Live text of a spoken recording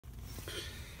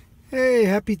Hey,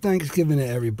 happy Thanksgiving to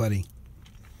everybody.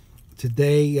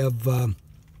 Today of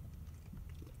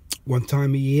one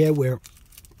time a year where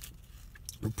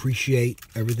we appreciate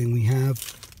everything we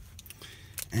have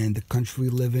and the country we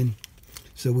live in.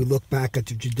 So we look back at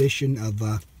the tradition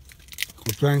of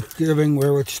Thanksgiving,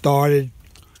 where it started.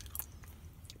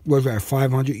 Was that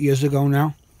 500 years ago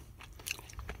now?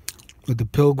 But the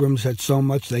Pilgrims had so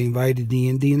much they invited the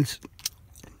Indians.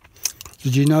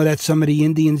 Did you know that some of the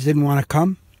Indians didn't want to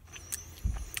come?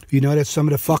 You know that some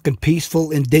of the fucking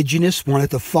peaceful indigenous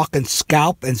wanted to fucking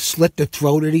scalp and slit the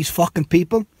throat of these fucking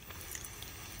people?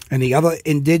 And the other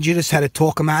indigenous had to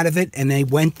talk them out of it, and they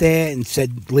went there and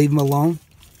said, leave them alone.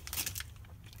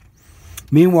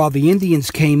 Meanwhile, the Indians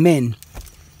came in,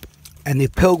 and the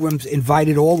Pilgrims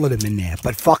invited all of them in there.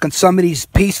 But fucking some of these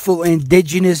peaceful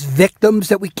indigenous victims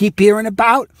that we keep hearing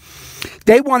about,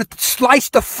 they wanted to slice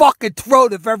the fucking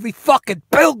throat of every fucking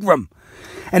Pilgrim.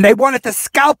 And they wanted to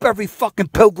scalp every fucking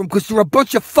Pilgrim because they're a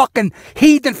bunch of fucking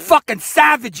heathen fucking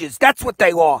savages. That's what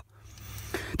they are.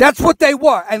 That's what they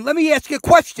were. And let me ask you a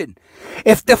question.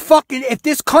 If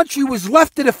this country was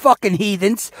left to the fucking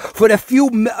heathens, for the few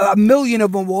million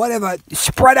of them or whatever,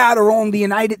 spread out around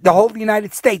the whole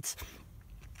United States.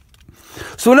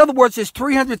 So in other words, there's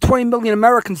 320 million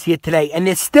Americans here today, and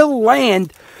there's still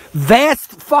land,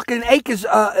 vast fucking acres,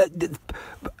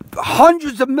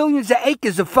 hundreds of millions of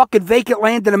acres of fucking vacant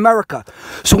land in America.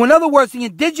 So in other words, the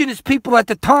indigenous people at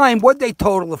the time, what'd they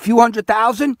total? A few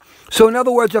 100,000? So in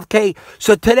other words, okay,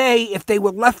 so today, if they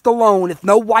were left alone, if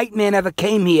no white man ever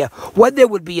came here, what there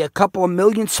would be a couple of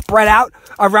million spread out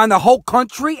around the whole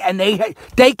country, and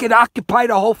they could occupy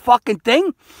the whole fucking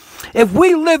thing? If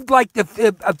we lived like if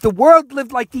the world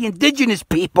lived like the indigenous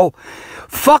people,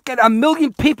 fucking a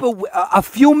million people, a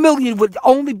few million would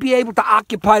only be able to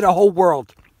occupy the whole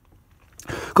world.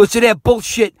 Because of that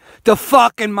bullshit, the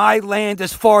fucking my land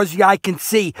as far as the eye can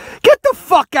see. Get the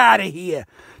fuck out of here.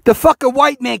 The fucking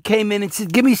white man came in and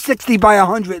said, give me 60 by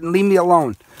 100 and leave me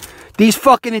alone. These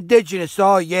fucking indigenous,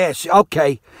 oh yes,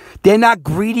 okay. They're not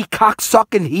greedy,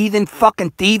 cocksucking, heathen,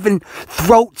 fucking thieving,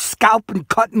 throat scalping,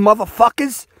 cutting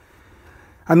motherfuckers.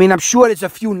 I mean, I'm sure there's a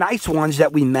few nice ones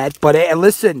that we met, but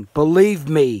listen, believe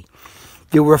me,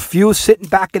 there were a few sitting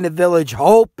back in the village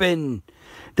hoping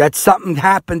that something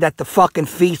happened at the fucking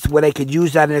feast where they could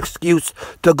use that as an excuse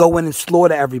to go in and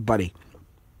slaughter everybody.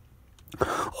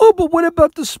 Oh, but what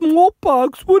about the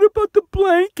smallpox? What about the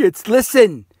blankets?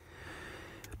 Listen,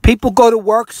 people go to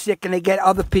work sick and they get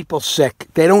other people sick.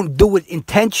 They don't do it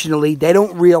intentionally. They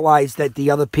don't realize that the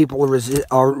other people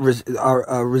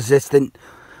are resistant.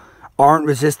 Aren't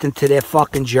resistant to their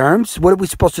fucking germs. What are we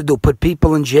supposed to do? Put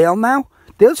people in jail now?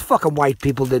 Those fucking white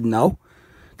people didn't know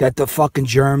that the fucking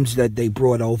germs that they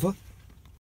brought over.